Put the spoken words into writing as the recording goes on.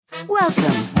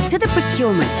Welcome to the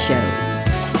Procurement Show.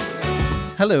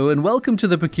 Hello and welcome to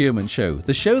the Procurement Show,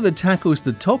 the show that tackles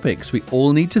the topics we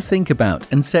all need to think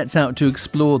about and sets out to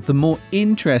explore the more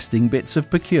interesting bits of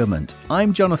procurement.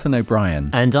 I'm Jonathan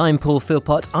O'Brien. And I'm Paul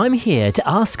Philpott. I'm here to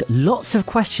ask lots of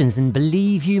questions, and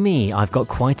believe you me, I've got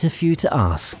quite a few to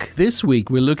ask. This week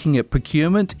we're looking at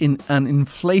procurement in an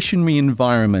inflationary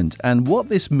environment and what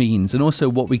this means and also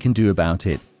what we can do about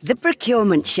it. The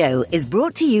Procurement Show is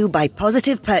brought to you by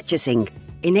Positive Purchasing,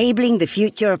 enabling the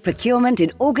future of procurement in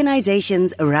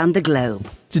organisations around the globe.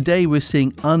 Today we're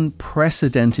seeing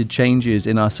unprecedented changes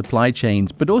in our supply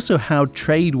chains, but also how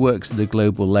trade works at a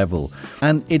global level.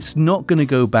 And it's not going to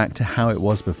go back to how it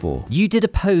was before. You did a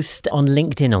post on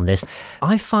LinkedIn on this.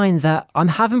 I find that I'm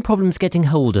having problems getting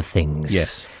hold of things.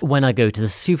 Yes. When I go to the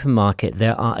supermarket,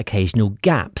 there are occasional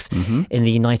gaps. Mm-hmm. In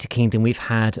the United Kingdom, we've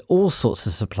had all sorts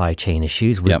of supply chain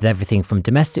issues with everything from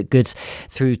domestic goods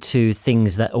through to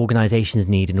things that organisations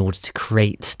need in order to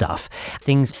create stuff.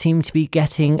 Things seem to be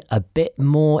getting a bit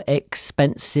more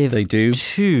expensive. They do.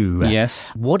 Too. Yes.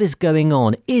 What is going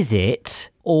on? Is it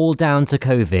all down to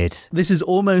COVID? This is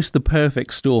almost the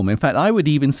perfect storm. In fact, I would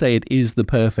even say it is the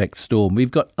perfect storm.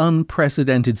 We've got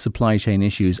unprecedented supply chain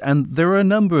issues, and there are a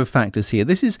number of factors here.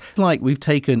 This is like we've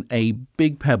taken a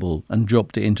big pebble and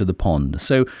dropped it into the pond.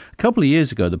 So a couple of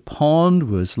years ago, the pond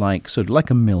was sort of like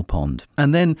a mill pond.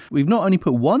 And then we've not only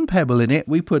put one pebble in it,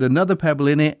 we put another pebble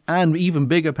in it and even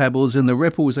bigger pebbles, and the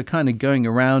ripples are kind of going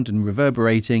around and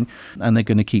reverberating, and they're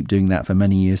going to keep doing that for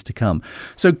many years to come.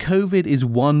 So COVID is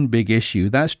one big issue.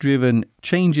 That's driven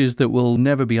changes that will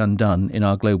never be undone in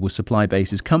our global supply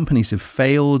bases. Companies have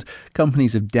failed,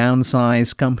 companies have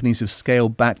downsized, companies have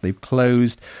scaled back, they've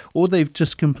closed, or they've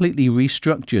just completely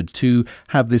restructured to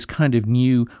have this kind of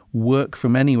new work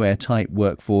from anywhere type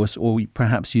workforce, or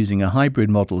perhaps using a hybrid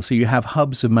model. So you have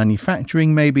hubs of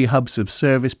manufacturing, maybe hubs of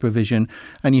service provision,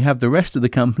 and you have the rest of the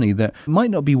company that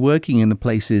might not be working in the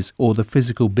places or the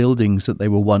physical buildings that they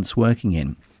were once working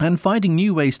in, and finding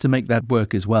new ways to make that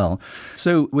work as well.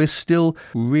 So we're still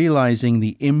realizing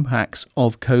the impacts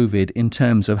of COVID in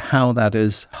terms of how that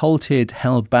has halted,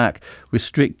 held back,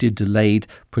 restricted, delayed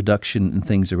production and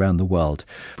things around the world.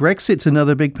 Brexit's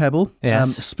another big pebble,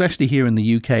 especially here in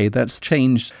the UK. That's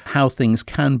changed how things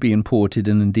can be imported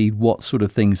and indeed what sort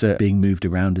of things are being moved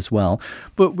around as well.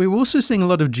 But we're also seeing a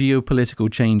lot of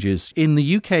geopolitical changes. In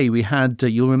the UK, we had,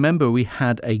 you'll remember, we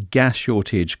had a gas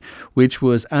shortage, which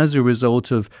was as a result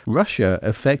of Russia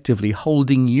effectively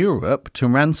holding Europe to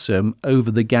ransom over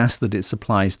the gas that it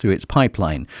supplies through its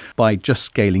pipeline by just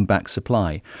scaling back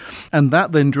supply. And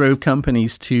that then drove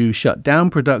companies to shut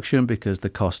down production because the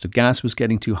cost of gas was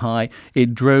getting too high.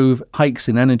 It drove hikes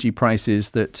in energy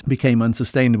prices that became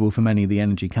unsustainable for many of the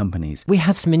energy companies. We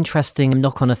had some interesting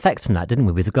knock-on effects from that, didn't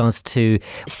we, with regards to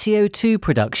CO2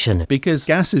 production? Because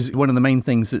gas is one of the main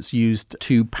things that's used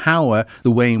to power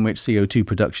the way in which CO2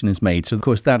 production is made. So, of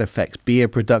course, that affects beer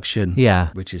production,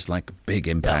 which is like a big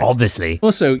impact. Obviously.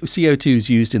 Also, CO2 is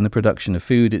used in the production of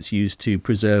food. It's used to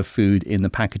preserve food in the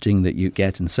packaging that you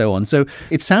get and so on. So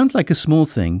it sounds like a small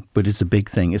thing, but it's a big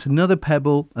thing. It's another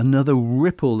pebble, another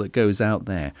ripple that goes out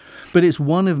there. But it's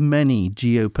one of many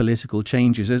geopolitical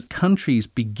changes as countries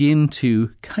begin to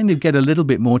kind of get a little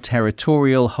bit more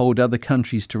territorial, hold other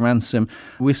countries to ransom.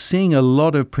 We're seeing a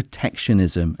lot of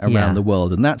protectionism around the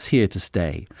world, and that's here to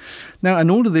stay. Now,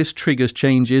 and all of this triggers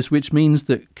changes, which means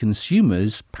that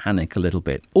consumers panic a little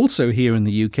bit. Also here in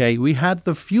the UK, we had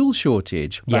the fuel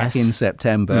shortage back in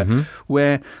September,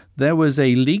 where there was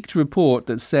a leaked report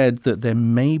that said that there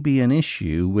may be an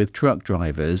issue with truck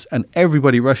drivers, and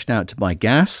everybody rushed out to buy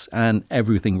gas and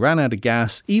everything ran out of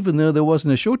gas. Even though there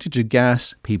wasn't a shortage of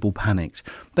gas, people panicked.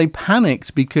 They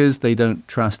panicked because they don't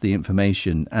trust the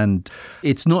information. And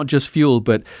it's not just fuel,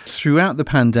 but throughout the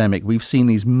pandemic, we've seen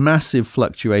these massive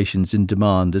fluctuations in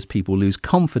demand as people lose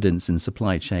confidence in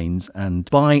supply chains and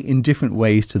buy in different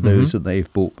ways to those that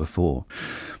they've bought before.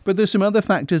 But there's some other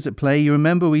factors at play. You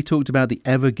remember we talked about the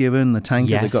Ever Given, the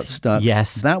tanker that got stuck?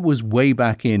 Yes. That was way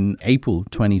back in April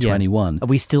 2021. Are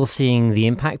we still seeing the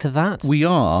impact of that? We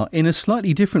are, in a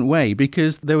slightly different way,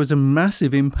 because there was a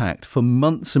massive impact for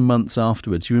months and months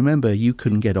afterwards. You remember you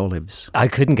couldn't get olives. I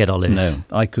couldn't get olives. No,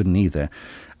 I couldn't either.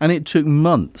 And it took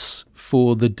months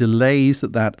for the delays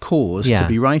that caused to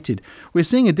be righted. We're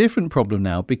seeing a different problem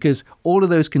now because all of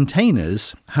those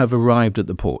containers have arrived at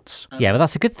the ports. Yeah, but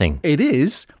that's a good thing. It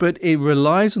is, but it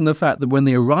relies on the fact that when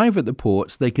they arrive at the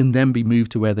ports, they can then be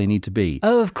moved to where they need to be.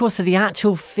 Oh, of course. So the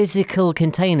actual physical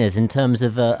containers in terms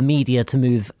of media to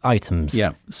move items.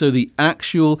 Yeah. So the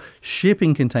actual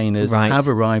shipping containers have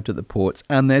arrived at the ports,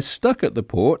 and they're stuck at the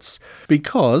ports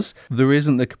because there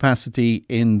isn't the capacity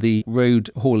in the road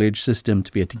haulage system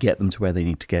to be able to get them to where they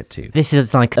need to get to. This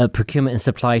is like a procurement and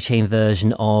supply chain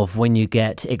version of when you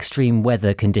get extreme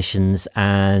weather conditions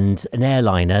and an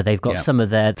airliner, they've got some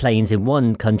of their planes in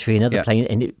one country, another plane,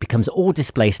 and it becomes all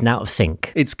displaced and out of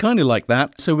sync. It's kind of like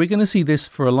that. So we're going to see this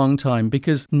for a long time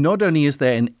because not only is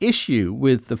there an issue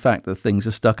with the fact that things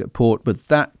are stuck at port, but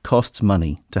that costs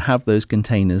money. To have those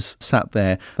containers sat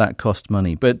there, that costs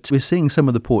money. But we're seeing some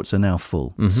of the ports are now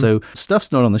full. So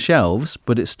stuff's not on the shelves,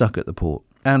 but it's stuck at the port.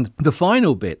 And the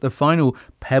final bit, the final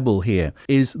pebble here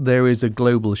is there is a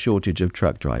global shortage of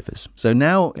truck drivers. So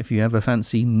now if you ever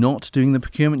fancy not doing the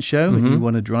procurement show and you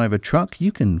want to drive a truck,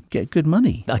 you can get good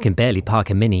money. I can barely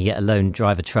park a Mini, yet alone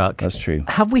drive a truck. That's true.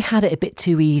 Have we had it a bit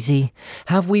too easy?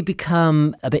 Have we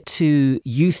become a bit too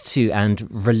used to and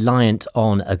reliant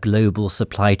on a global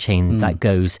supply chain that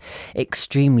goes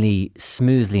extremely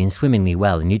smoothly and swimmingly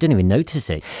well, and you don't even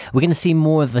notice it? We're going to see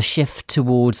more of a shift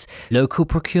towards local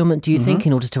procurement, do you think,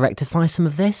 in order to rectify some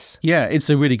of this? Yeah, it's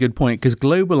a really good point because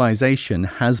globalization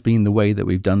has been the way that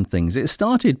we've done things. It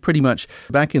started pretty much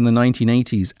back in the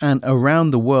 1980s, and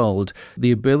around the world,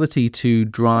 the ability to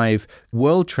drive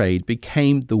world trade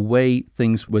became the way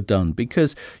things were done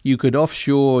because you could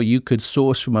offshore, you could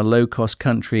source from a low-cost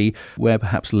country where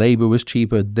perhaps labor was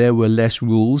cheaper. There were less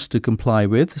rules to comply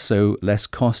with, so less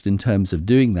cost in terms of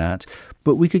doing that.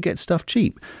 But we could get stuff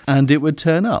cheap and it would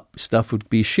turn up. Stuff would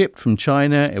be shipped from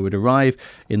China. It would arrive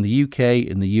in the UK,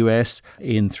 in the US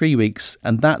in 3 weeks.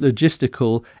 And that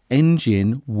logistical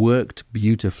engine worked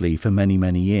beautifully for many,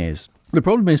 many years. The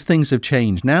problem is things have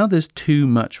changed. Now there's too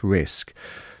much risk.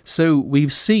 So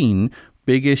we've seen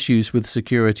big issues with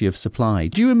security of supply.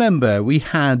 Do you remember we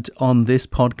had on this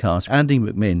podcast Andy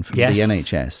McMinn from the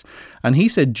NHS? And he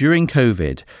said during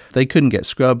COVID, they couldn't get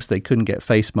scrubs, they couldn't get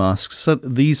face masks. So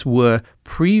these were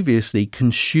previously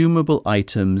consumable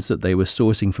items that they were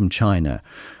sourcing from China.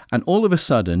 And all of a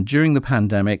sudden, during the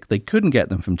pandemic, they couldn't get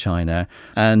them from China.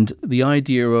 And the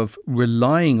idea of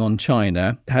relying on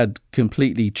China had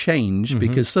completely changed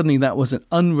because suddenly that was an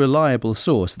unreliable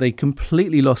source. They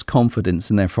completely lost confidence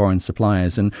in their foreign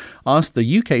suppliers and asked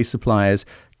the UK suppliers,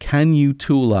 can you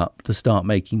tool up to start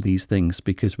making these things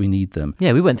because we need them?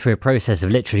 Yeah, we went through a process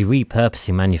of literally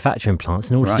repurposing manufacturing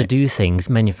plants in order to do things,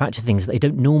 manufacture things that they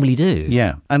don't normally do.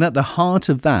 Yeah, and at the heart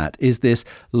of that is this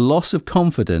loss of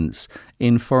confidence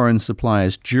in foreign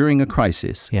suppliers during a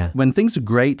crisis. Yeah. When things are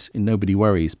great, nobody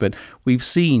worries, but we've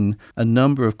seen a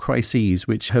number of crises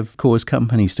which have caused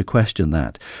companies to question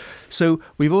that. So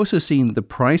we've also seen the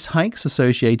price hikes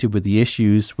associated with the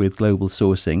issues with global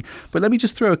sourcing. But let me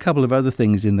just throw a couple of other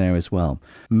things in there as well.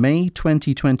 May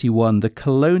 2021, the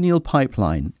Colonial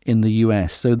Pipeline in the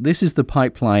US. So this is the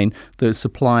pipeline that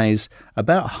supplies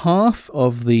about half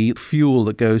of the fuel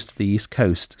that goes to the East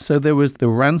Coast. So there was the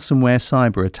ransomware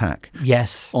cyber attack.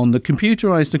 Yes. On the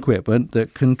computerized equipment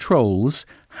that controls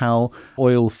how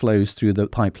oil flows through the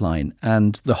pipeline.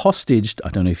 And the hostage, I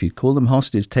don't know if you'd call them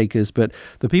hostage takers, but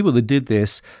the people that did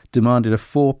this demanded a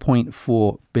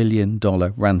 $4.4 billion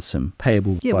ransom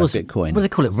payable by Bitcoin. Well, they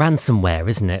call it ransomware,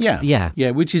 isn't it?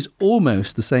 Yeah, which is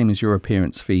almost the same as your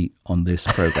appearance fee on this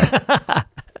program.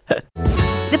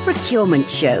 The Procurement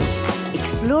Show,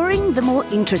 exploring the more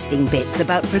interesting bits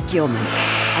about procurement.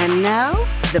 And now,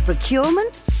 the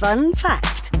Procurement Fun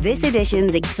Fact. This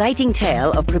edition's exciting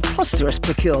tale of preposterous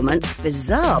procurement,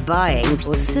 bizarre buying,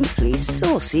 or simply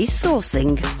saucy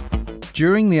sourcing.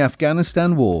 During the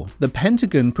Afghanistan war, the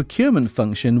Pentagon procurement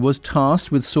function was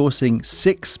tasked with sourcing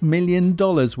 $6 million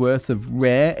worth of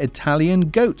rare Italian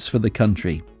goats for the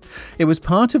country. It was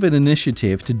part of an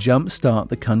initiative to jumpstart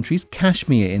the country's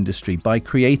cashmere industry by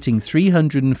creating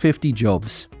 350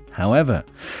 jobs. However,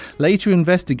 later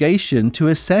investigation to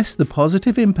assess the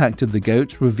positive impact of the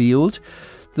goats revealed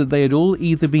that they had all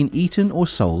either been eaten or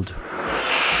sold.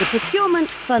 The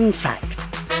Procurement Fun Fact.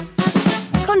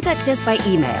 Contact us by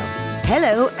email,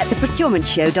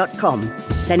 hello@theprocurementshow.com.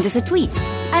 Send us a tweet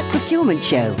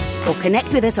 @procurementshow or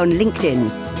connect with us on LinkedIn.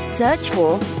 Search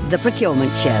for The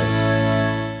Procurement Show.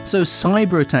 So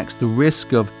cyber attacks, the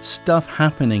risk of stuff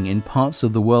happening in parts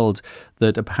of the world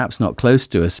that are perhaps not close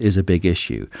to us, is a big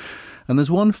issue. And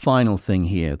there's one final thing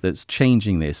here that's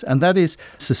changing this, and that is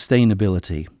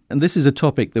sustainability. And this is a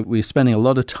topic that we're spending a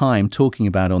lot of time talking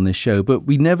about on this show, but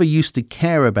we never used to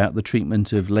care about the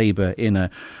treatment of labor in a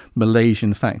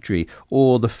Malaysian factory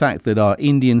or the fact that our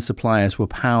Indian suppliers were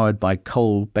powered by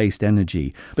coal-based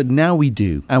energy. But now we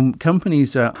do. And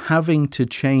companies are having to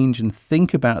change and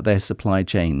think about their supply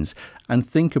chains and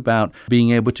think about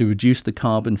being able to reduce the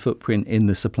carbon footprint in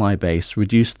the supply base,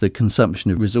 reduce the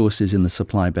consumption of resources in the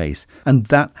supply base. And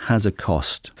that has a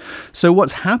cost. So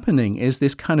what's happening is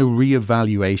this kind of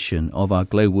reevaluation of our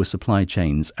global supply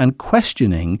chains and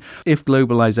questioning if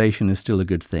globalization is still a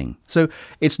good thing. So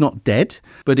it's not dead,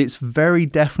 but it's very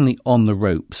definitely on the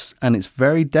ropes. And it's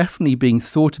very definitely being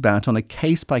thought about on a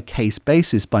case-by-case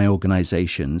basis by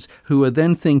organizations who are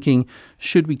then thinking,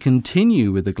 should we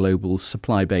continue with the global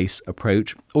supply base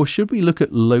approach, or should we look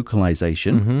at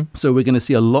localization? So we're going to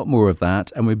see a lot more of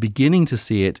that, and we're beginning to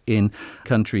see it in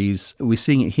countries. We're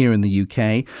seeing it here in the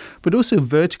UK, but also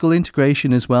vertical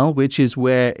integration as well, which is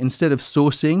where instead of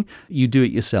sourcing, you do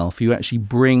it yourself. You actually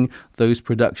bring those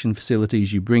production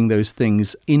facilities, you bring those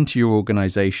things into your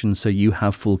organization so you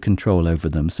have full control over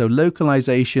them. So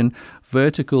localization,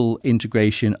 vertical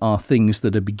integration are things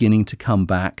that are beginning to come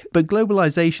back. But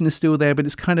globalization is still there, but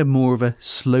it's kind of more of a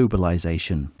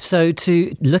slowbalization. So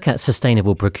to look at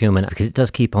sustainable procurement, because it does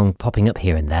keep on popping up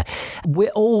here and there, we're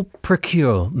all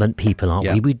procurement people,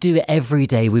 aren't we? We do it every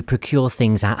day. We procure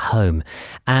things at home.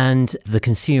 And the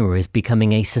consumer is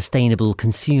becoming a sustainable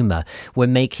consumer. We're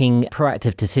making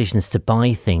proactive decisions to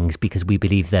buy things because we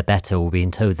believe they're better, or we're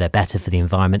being told they're better for the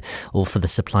environment or for the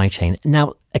supply chain.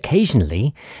 Now,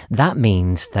 occasionally, that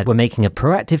means that we're making a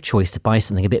proactive choice to buy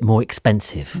something a bit more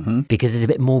expensive because it's a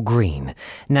bit more green.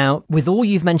 Now, with all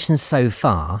you've mentioned so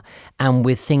far, and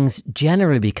with things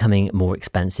generally becoming more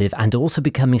expensive and also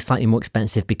becoming slightly more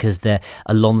expensive because they're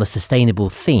along the sustainable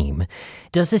theme,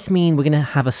 does this mean we're going to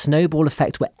have a snowball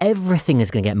effect where everything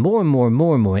is going to get more and more and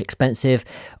more and more expensive?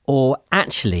 Or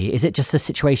actually, is it just a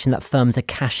situation that firms are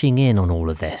cashing in on all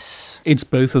of this? It's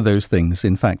both of those things,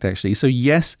 in fact, actually. So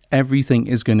yes, everything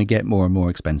is going to get more and more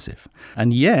expensive.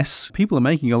 And yes, people are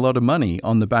making a lot of money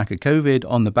on the back of COVID,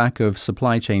 on the back of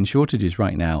supply chain shortages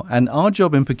right now. And our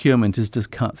job in procurement is to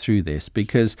cut through this,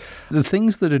 because the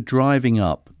things that are driving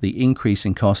up the increase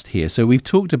in cost here. So we've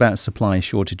talked about supply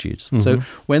shortages. So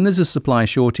when there's a supply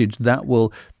shortage, that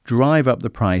will drive up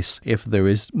the price if there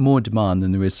is more demand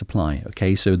than there is supply.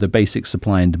 Okay, so the basic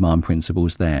supply and demand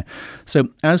principles there. So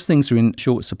as things are in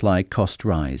short supply, costs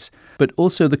rise. But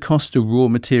also the cost of raw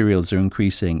materials are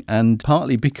increasing, and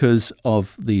partly because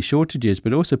of the shortages,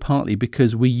 but also partly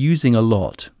because we're using a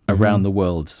lot around the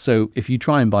world. So if you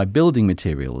try and buy building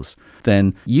materials,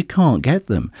 then you can't get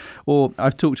them. Or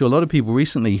I've talked to a lot of people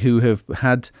recently who have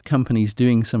had companies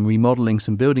doing some remodeling,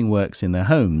 some building works in their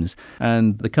homes,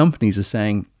 and the companies are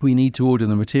saying, we need to order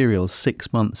the materials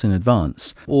 6 months in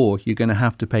advance, or you're going to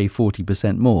have to pay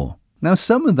 40% more. Now,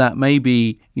 some of that may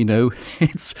be,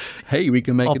 it's, hey, we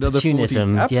can make another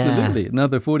 40%. Absolutely,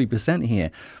 another 40%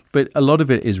 here. But a lot of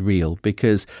it is real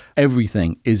because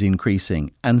everything is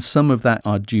increasing. And some of that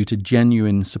are due to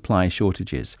genuine supply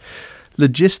shortages.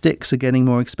 Logistics are getting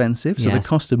more expensive, so the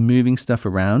cost of moving stuff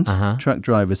around. Truck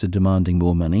drivers are demanding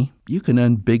more money. You can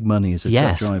earn big money as a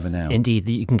truck driver now. Indeed,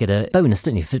 you can get a bonus,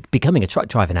 don't you, for becoming a truck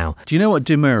driver now. Do you know what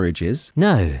demurrage is?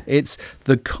 No. It's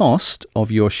the cost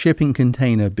of your shipping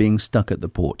container being stuck at the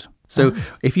port. So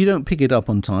if you don't pick it up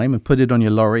on time and put it on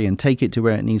your lorry and take it to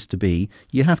where it needs to be,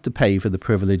 you have to pay for the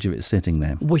privilege of it sitting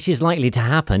there. Which is likely to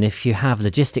happen if you have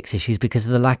logistics issues because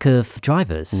of the lack of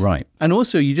drivers. Right. And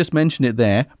also, you just mentioned it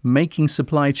there, making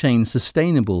supply chains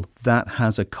sustainable, that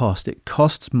has a cost. It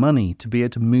costs money to be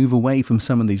able to move away from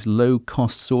some of these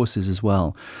low-cost sources as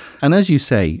well. And as you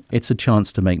say, it's a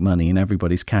chance to make money and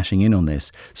everybody's cashing in on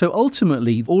this. So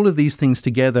ultimately, all of these things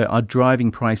together are driving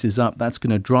prices up. That's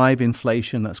going to drive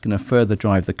inflation. That's going to further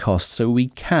drive the costs. So we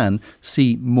can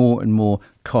see more and more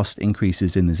cost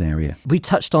increases in this area. We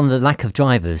touched on the lack of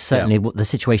drivers, certainly the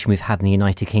situation we've had in the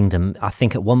United Kingdom. I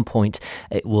think at one point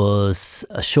it was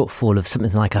a shortfall of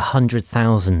something like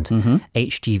 100,000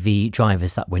 HGV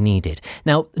drivers that were needed.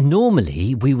 Now,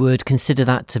 normally we would consider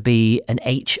that to be an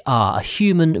HR, a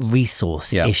human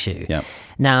resource issue.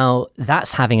 Now,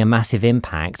 that's having a massive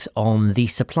impact on the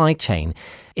supply chain.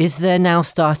 Is there now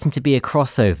starting to be a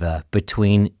crossover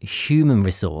between human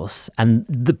resource and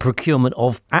the procurement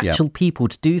of actual people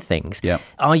to do things?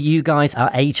 Are you guys,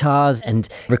 our HRs and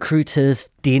recruiters,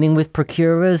 dealing with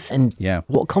procurers? And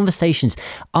what conversations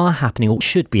are happening or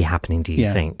should be happening, do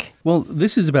you think? Well,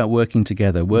 this is about working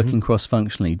together, working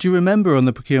cross-functionally. Do you remember on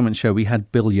the procurement show we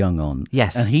had Bill Young on?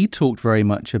 Yes. And he talked very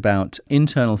much about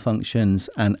internal functions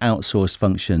and outsourced functions.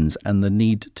 functions and the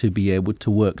need to be able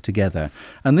to work together.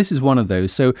 And this is one of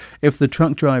those. So if the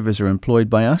truck drivers are employed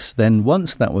by us, then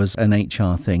once that was an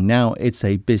HR thing, now it's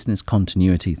a business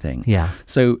continuity thing. Yeah.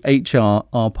 So HR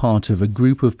are part of a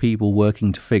group of people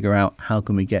working to figure out how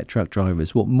can we get truck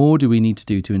drivers? What more do we need to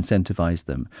do to incentivize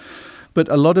them? But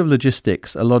a lot of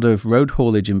logistics, a lot of road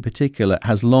haulage in particular,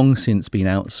 has long since been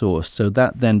outsourced. So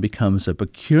that then becomes a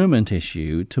procurement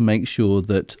issue to make sure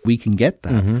that we can get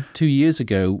that. 2 years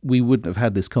ago, we wouldn't have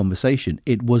had this conversation.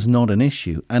 It was not an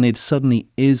issue. And it suddenly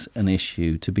is an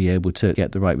issue to be able to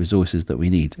get the right resources that we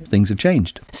need. Things have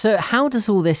changed. So how does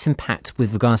all this impact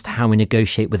with regards to how we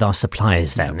negotiate with our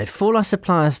suppliers then? Yeah. If all our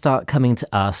suppliers start coming to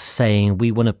us saying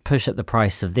we want to push up the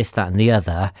price of this, that and the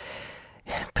other,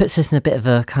 puts us in a bit of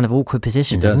a kind of awkward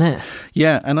position, doesn't it?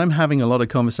 Yeah, and I'm having a lot of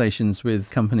conversations with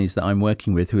companies that I'm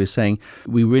working with who are saying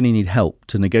we really need help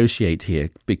to negotiate here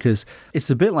because it's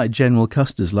a bit like General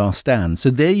Custer's last stand. So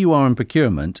there you are in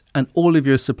procurement and all of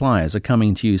your suppliers are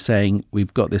coming to you saying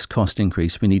we've got this cost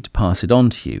increase, we need to pass it on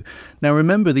to you. Now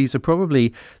remember, these are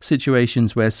probably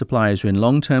situations where suppliers are in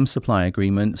long-term supply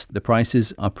agreements, the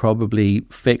prices are probably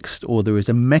fixed or there is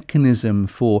a mechanism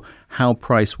for how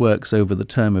price works over the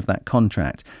term of that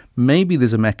contract. Maybe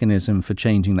there's a mechanism for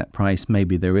changing that price,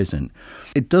 maybe there isn't.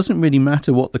 It doesn't really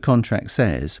matter what the contract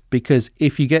says because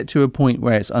if you get to a point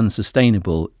where it's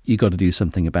unsustainable, you've got to do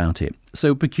something about it.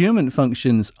 So procurement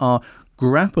functions are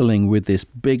grappling with this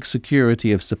big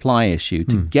security of supply issue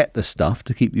to get the stuff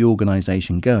to keep the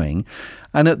organization going.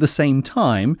 And at the same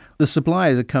time, the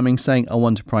suppliers are coming saying, I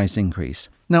want a price increase.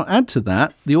 Now, add to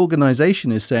that, the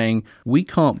organization is saying, we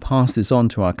can't pass this on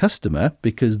to our customer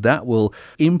because that will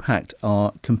impact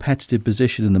our competitive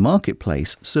position in the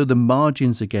marketplace. So the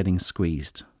margins are getting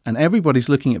squeezed. And everybody's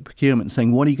looking at procurement and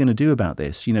saying, what are you going to do about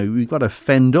this? You know, we've got to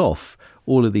fend off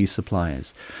all of these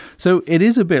suppliers. So it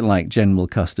is a bit like General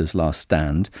Custer's last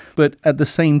stand, but at the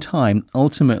same time,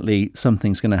 ultimately,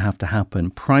 something's going to have to happen.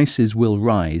 Prices will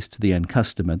rise to the end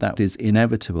customer. That is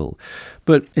inevitable.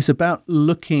 But it's about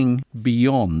looking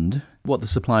beyond what the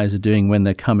suppliers are doing when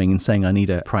they're coming and saying, I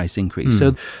need a price increase.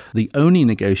 So the only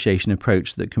negotiation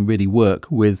approach that can really work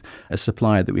with a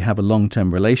supplier that we have a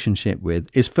long-term relationship with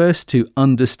is first to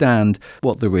understand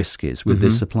what the risk is with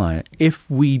this supplier. If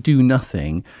we do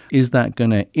nothing, is that going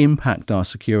to impact our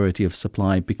security of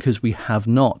supply because we have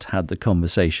not had the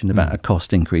conversation about a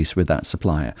cost increase with that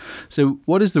supplier? So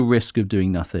what is the risk of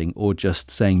doing nothing or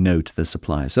just saying no to the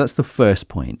supplier? So that's the first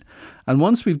point. And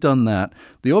once we've done that,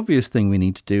 the obvious thing we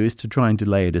need to do is to try and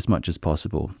delay it as much as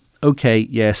possible. Okay,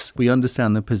 yes, we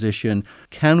understand the position.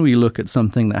 Can we look at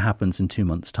something that happens in 2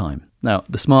 months' time? Now,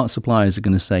 the smart suppliers are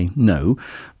going to say no,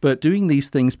 but doing these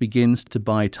things begins to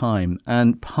buy time.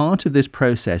 And part of this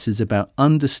process is about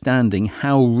understanding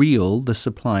how real the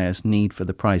supplier's need for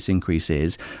the price increase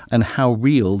is and how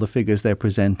real the figures they're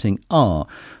presenting are.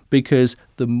 Because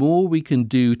the more we can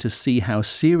do to see how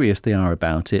serious they are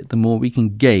about it, the more we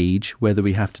can gauge whether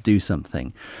we have to do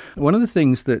something. One of the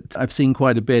things that I've seen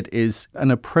quite a bit is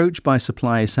an approach by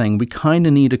suppliers saying, we kind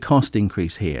of need a cost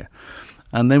increase here.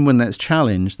 And then when that's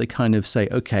challenged, they kind of say,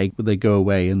 okay, well, they go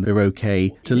away and they're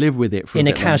okay to live with it for in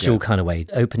a a bit casual longer. kind of way,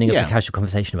 opening up a casual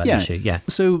conversation about the issue. Yeah.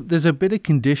 So there's a bit of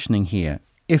conditioning here.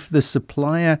 If the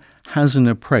supplier has an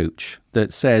approach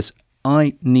that says,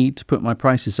 I need to put my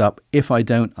prices up. If I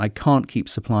don't, I can't keep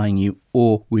supplying you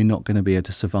or we're not going to be able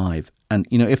to survive. And,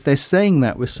 you know, if they're saying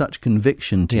that with such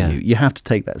conviction to you, you have to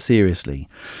take that seriously.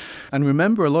 And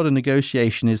remember, a lot of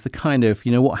negotiation is the kind of,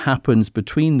 you know, what happens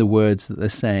between the words that they're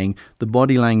saying, the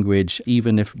body language,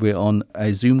 even if we're on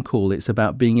a Zoom call, it's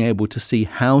about being able to see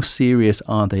how serious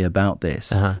are they about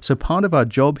this. So part of our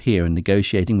job here in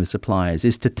negotiating with suppliers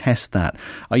is to test that.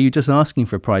 Are you just asking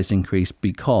for a price increase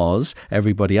because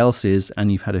everybody else is and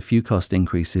you've had a few cost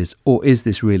increases, or is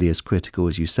this really as critical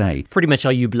as you say? Pretty much,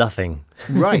 are you bluffing?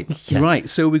 Right, right.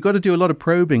 So we've got to do a lot of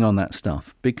probing on that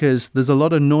stuff because there's a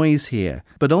lot of noise here.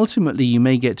 But ultimately, you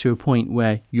may get to a point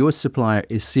where your supplier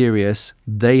is serious.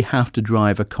 They have to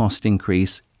drive a cost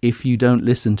increase. If you don't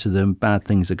listen to them, bad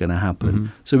things are going to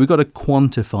happen. So we've got to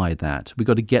quantify that. We've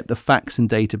got to get the facts and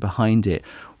data behind it.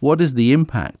 What is the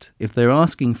impact? If they're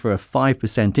asking for a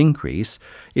 5% increase,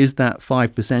 is that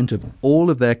 5% of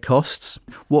all of their costs?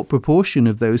 What proportion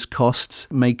of those costs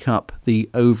make up the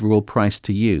overall price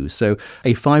to you? So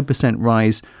a 5%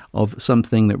 rise of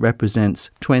something that represents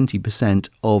 20%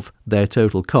 of their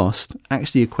total cost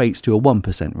actually equates to a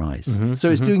 1% rise. So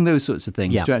it's doing those sorts of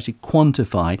things to actually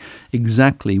quantify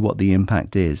exactly exactly what the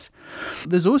impact is.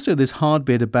 There's also this hard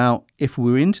bit about if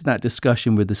we're into that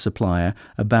discussion with the supplier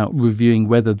about reviewing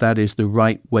whether that is the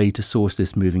right way to source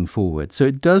this moving forward. So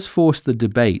it does force the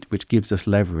debate, which gives us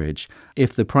leverage.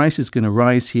 If the price is going to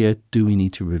rise here, do we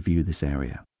need to review this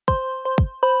area?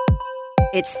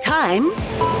 It's time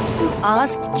to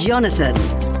Ask Jonathan.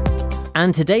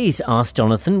 And today's Ask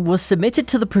Jonathan was submitted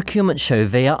to the Procurement Show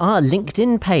via our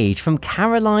LinkedIn page from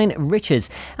Caroline Richards.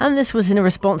 And this was in a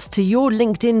response to your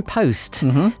LinkedIn post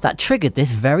that triggered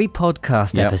this very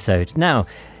podcast episode. Now,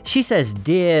 she says,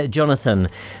 "Dear Jonathan,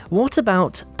 what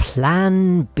about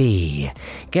Plan B?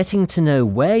 Getting to know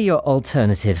where your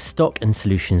alternative stock and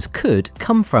solutions could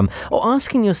come from, or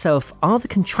asking yourself, are the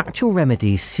contractual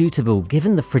remedies suitable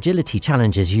given the fragility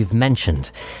challenges you've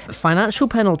mentioned? Financial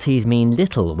penalties mean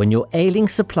little when your ailing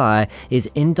supplier is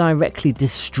indirectly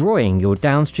destroying your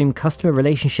downstream customer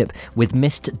relationship with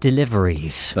missed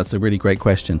deliveries." That's a really great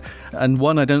question. And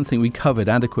one I don't think we covered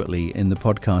adequately in the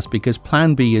podcast, because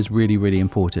Plan B is really, really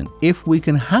important. If we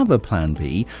can have a Plan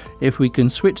B, if we can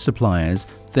switch suppliers,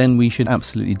 then we should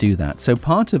absolutely do that. So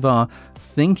part of our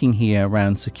thinking here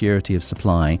around security of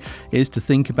supply is to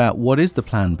think about what is the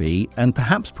Plan B and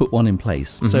perhaps put one in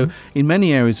place. So in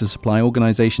many areas of supply,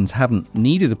 organizations haven't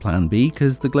needed a Plan B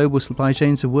because the global supply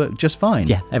chains have worked just fine.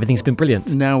 Yeah, everything's been brilliant.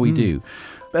 Now we do.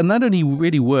 And that only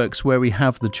really works where we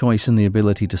have the choice and the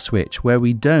ability to switch. Where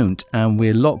we don't and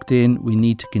we're locked in, we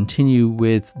need to continue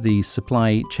with the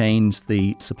supply chains,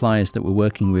 the suppliers that we're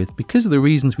working with. Because of the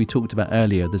reasons we talked about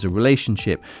earlier, there's a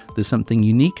relationship, there's something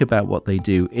unique about what they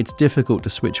do. It's difficult to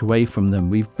switch away from them.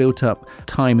 We've built up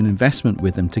time and investment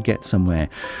with them to get somewhere.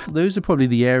 Those are probably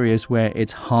the areas where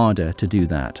it's harder to do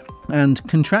that. And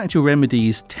contractual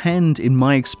remedies tend, in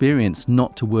my experience,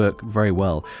 not to work very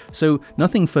well. So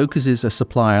nothing focuses a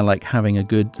supplier like having a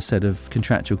good set of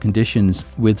contractual conditions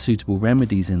with suitable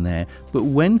remedies in there. But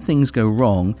when things go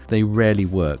wrong, they rarely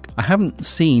work. I haven't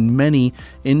seen many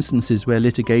instances where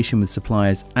litigation with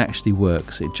suppliers actually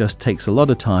works. It just takes a lot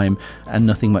of time and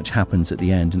nothing much happens at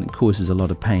the end, and it causes a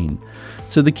lot of pain.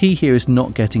 So the key here is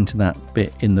not getting to that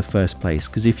bit in the first place,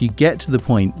 because if you get to the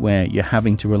point where you're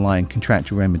having to rely on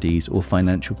contractual remedies or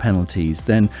financial penalties,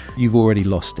 then you've already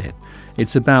lost it.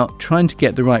 It's about trying to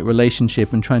get the right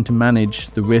relationship and trying to manage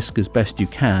the risk as best you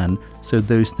can, so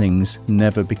those things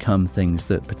never become things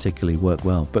that particularly work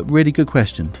well. But really good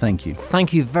question. Thank you.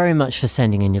 Thank you very much for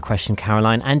sending in your question,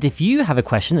 Caroline. And if you have a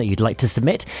question that you'd like to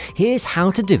submit, here's how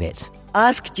to do it.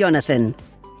 Ask Jonathan.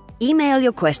 Email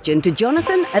your question to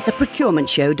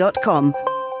jonathan@theprocurementshow.com.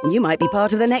 You might be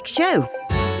part of the next show.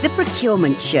 The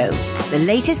Procurement Show. The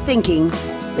latest thinking,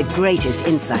 the greatest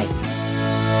insights.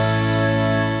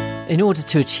 In order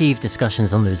to achieve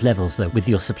discussions on those levels, though, with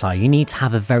your supplier, you need to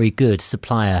have a very good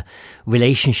supplier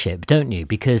relationship, don't you?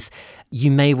 Because you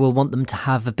may well want them to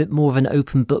have a bit more of an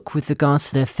open book with regards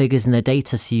to their figures and their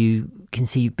data, so you can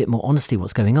see a bit more honestly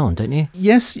what's going on, don't you?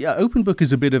 Yes, open book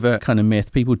is a bit of a kind of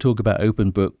myth. People talk about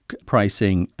open book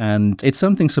pricing, and it's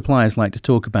something suppliers like to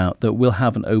talk about, that we'll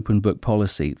have an open book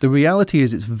policy. The reality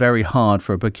is it's very hard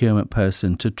for a procurement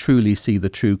person to truly see the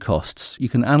true costs. You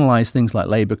can analyze things like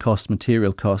labor costs,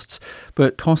 material costs,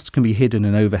 but costs can be hidden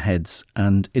in overheads,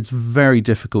 and it's very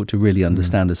difficult to really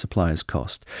understand a supplier's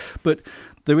cost. But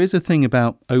there is a thing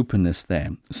about openness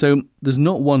there. So there's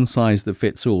not one size that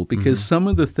fits all, because some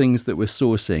of the things that we're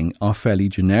sourcing are fairly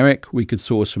generic. We could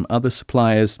source from other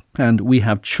suppliers and we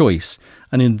have choice.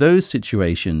 And in those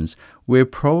situations, we're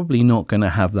probably not going to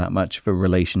have that much of a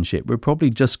relationship. We're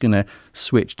probably just going to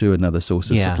switch to another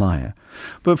source of supplier.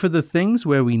 But for the things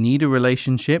where we need a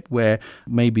relationship, where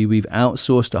maybe we've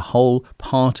outsourced a whole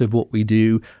part of what we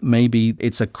do, maybe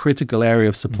it's a critical area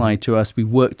of supply to us, we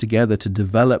work together to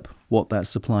develop what that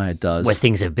supplier does. Where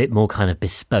things are a bit more kind of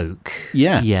bespoke.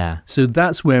 Yeah. So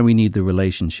that's where we need the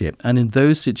relationship. And in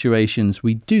those situations,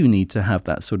 we do need to have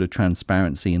that sort of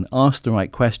transparency and ask the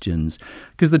right questions,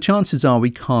 because the chances are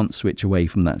we can't switch away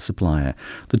from that supplier.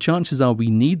 The chances are we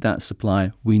need that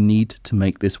supplier. We need to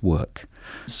make this work.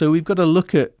 So we've got to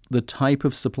look at the type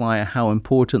of supplier, how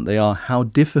important they are, how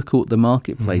difficult the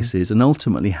marketplace is, and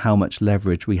ultimately how much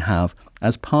leverage we have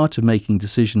as part of making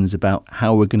decisions about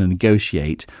how we're going to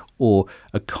negotiate or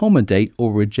accommodate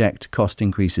or reject cost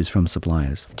increases from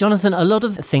suppliers. Jonathan, a lot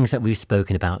of the things that we've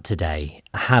spoken about today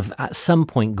have at some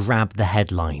point grabbed the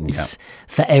headlines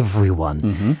for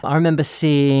everyone. I remember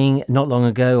seeing not long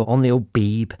ago on the old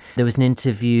Beeb, there was an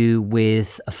interview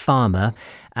with a farmer,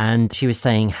 and she was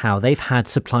saying how they've had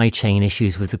supply chain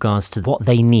issues with regards to what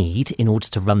they need in order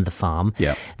to run the farm.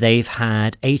 They've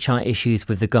had HR issues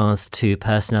with regards to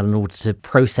personnel in order to to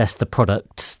process the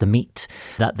products, the meat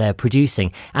that they're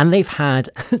producing. And they've had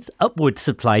upward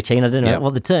supply chain, I don't know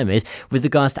what the term is, with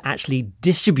regards to actually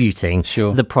distributing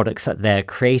the products that they're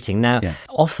creating. Now,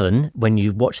 often when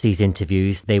you watch these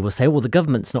interviews, they will say, well, the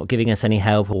government's not giving us any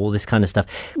help, or all this kind of stuff.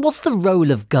 What's the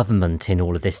role of government in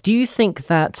all of this? Do you think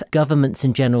that governments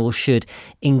in general should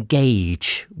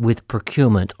engage with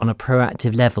procurement on a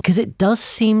proactive level? Because it does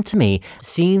seem to me,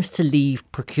 seems to leave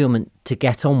procurement to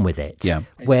get on with it,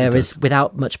 whereas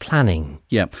without much planning.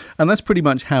 Yeah, and that's pretty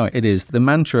much how it is. The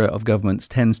mantra of governments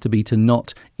tends to be to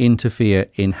not interfere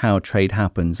in how trade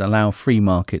happens, allow free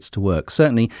markets to work,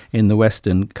 certainly in the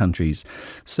Western countries.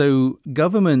 So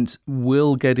government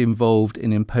will get involved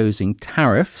in imposing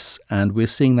tariffs, and we're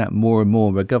seeing that more and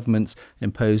more where governments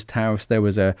impose tariffs. There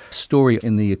was a story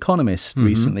in The Economist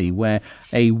recently where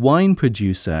a wine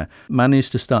producer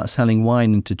managed to start selling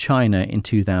wine into China in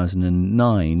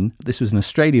 2009. This was an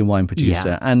Australian wine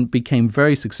producer and became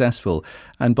very successful.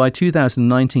 And by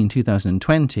 2019,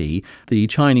 2020, the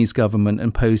Chinese government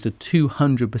imposed a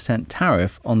 200%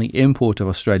 tariff on the import of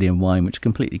Australian wine, which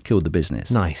completely killed the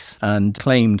business. Nice. And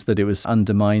claimed that it was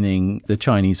undermining the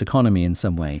Chinese economy in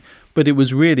some way. But it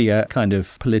was really a kind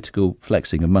of political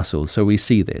flexing of muscles. So we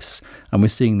see this, and we're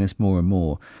seeing this more and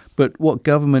more. But what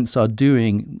governments are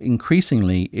doing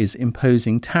increasingly is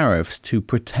imposing tariffs to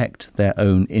protect their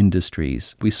own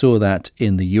industries. We saw that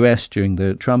in the US during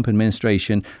the Trump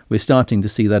administration. We're starting to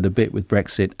see that a bit with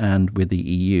Brexit and with the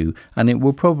EU, and it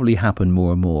will probably happen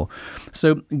more and more.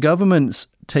 So governments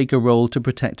take a role to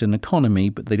protect an economy,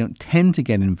 but they don't tend to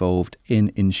get involved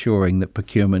in ensuring that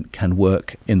procurement can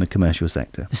work in the commercial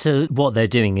sector. So what they're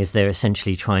doing is they're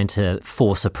essentially trying to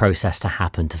force a process to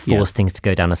happen, to force things to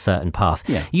go down a certain path.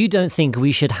 Yeah. You don't think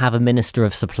we should have a Minister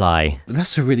of Supply?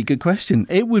 That's a really good question.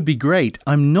 It would be great.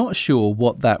 I'm not sure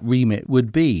what that remit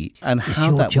would be and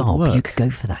how that would work. You could go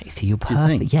for that. You see, you're perfect.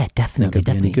 Do you think? Yeah, definitely.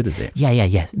 Really good at it.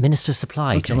 Yeah. Minister of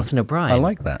Supply, Jonathan O'Brien. I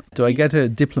like that. Do I get a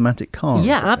diplomatic card?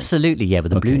 Yeah, absolutely. Yeah,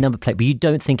 with a blue number plate. But you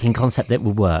don't think in concept that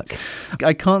will work?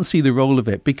 I can't see the role of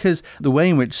it because the way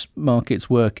in which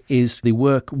markets work is they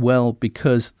work well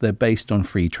because they're based on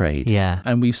free trade. Yeah.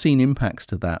 And we've seen impacts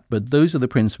to that. But those are the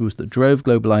principles that drove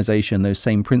globalization. Those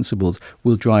same principles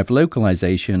will drive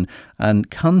localization, and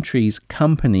countries,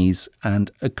 companies and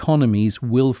economies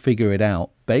will figure it out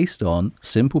based on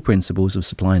simple principles of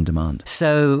supply and demand.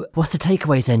 So what's the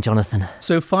takeaways then, Jonathan?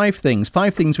 So five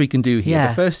things we can do here.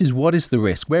 The first is, what is the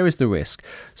risk? Where is the risk?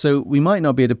 So we might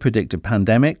not be able to predict a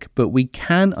pandemic, but we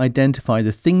can identify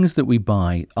the things that we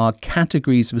buy, our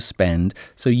categories of spend.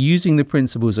 So using the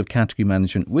principles of category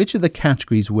management, which are the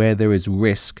categories where there is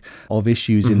risk of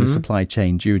issues in the supply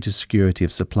chain due to security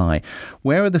of supply?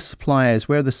 Where are the suppliers?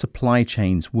 Where are the supply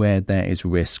chains where there is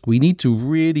risk? We need to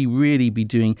really, really be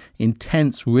doing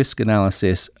intense risk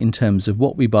analysis in terms of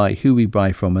what we buy, who we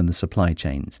buy from, and the supply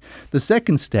chains. The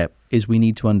second step is we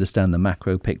need to understand the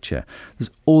macro picture.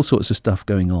 There's all sorts of stuff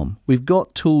going on. We've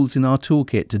got tools in our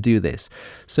toolkit to do this.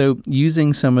 So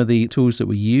using some of the tools that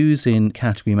we use in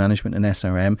category management and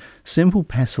SRM, simple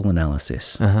PESTLE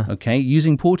analysis,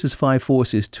 using Porter's 5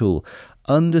 Forces tool,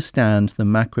 understand the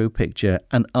macro picture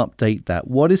and update that.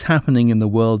 What is happening in the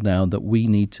world now that we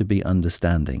need to be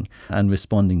understanding and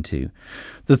responding to?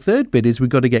 The third bit is we've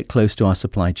got to get close to our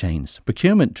supply chains.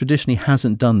 Procurement traditionally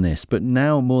hasn't done this, but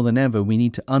now more than ever, we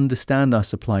need to understand our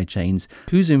supply chains.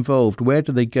 Who's involved? Where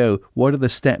do they go? What are the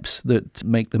steps that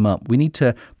make them up? We need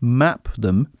to map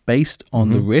them based on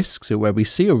the risk. So where we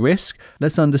see a risk,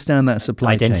 let's understand that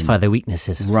supply chain. Identify the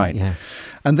weaknesses. Right. Yeah.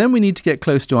 And then we need to get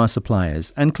close to our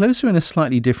suppliers, and closer in a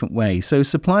slightly different way. So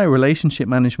supplier relationship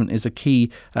management is a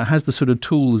key, has the sort of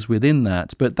tools within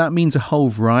that, but that means a whole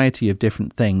variety of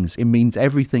different things. It means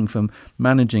everything from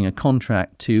managing a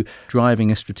contract to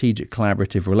driving a strategic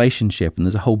collaborative relationship, and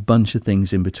there's a whole bunch of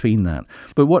things in between that.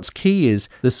 But what's key is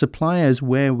the suppliers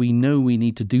where we know we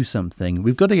need to do something,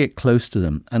 we've got to get close to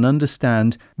them and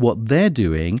understand what they're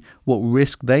doing, what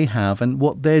risk they have, and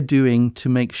what they're doing to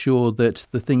make sure that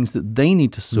the things that they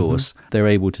need to source, they're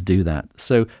able to do that.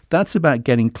 So that's about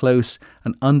getting close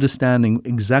and understanding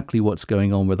exactly what's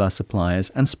going on with our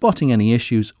suppliers and spotting any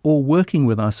issues or working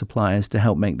with our suppliers to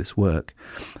help make this work.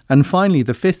 And finally,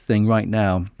 the fifth thing right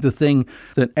now, the thing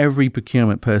that every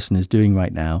procurement person is doing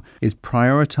right now, is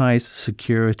prioritize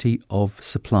security of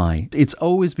supply. It's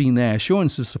always been there.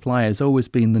 Assurance of supply has always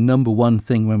been the number one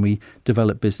thing when we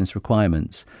develop business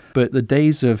requirements. But the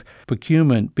days of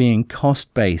procurement being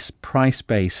cost-based,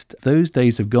 price-based, those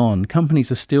days have gone.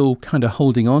 Companies are still kind of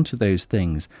holding on to those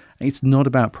things. It's not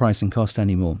about price and cost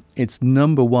anymore. It's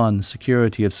number one,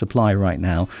 security of supply right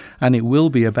now, and it will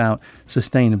be about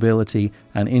sustainability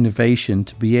and innovation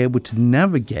to be able to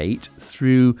navigate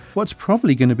through what's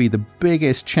probably going to be the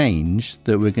biggest change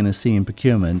that we're going to see in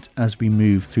procurement as we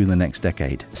move through the next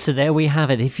decade. So there we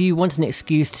have it. If you want an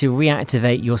excuse to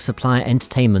reactivate your supplier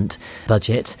entertainment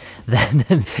budget, then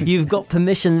you've got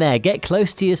permission there. Get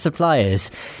close to your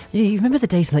suppliers. You remember the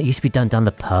days when that used to be done down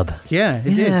the pub? Yeah,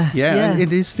 it did. Yeah, and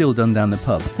it is still done down the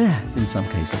pub in some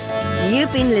cases.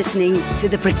 You've been listening to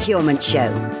The Procurement Show.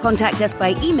 Contact us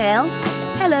by email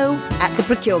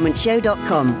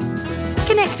hello@theprocurementshow.com.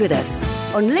 Connect with us.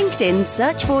 On LinkedIn,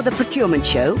 search for The Procurement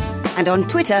Show, and on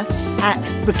Twitter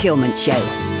 @Procurement Show.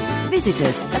 Visit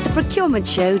us at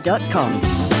theprocurementshow.com.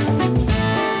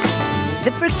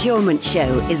 The Procurement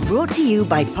Show is brought to you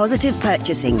by Positive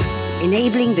Purchasing,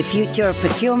 enabling the future of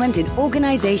procurement in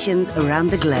organisations around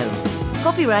the globe.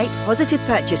 Copyright Positive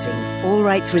Purchasing, all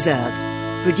rights reserved.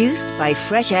 Produced by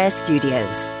Fresh Air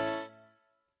Studios.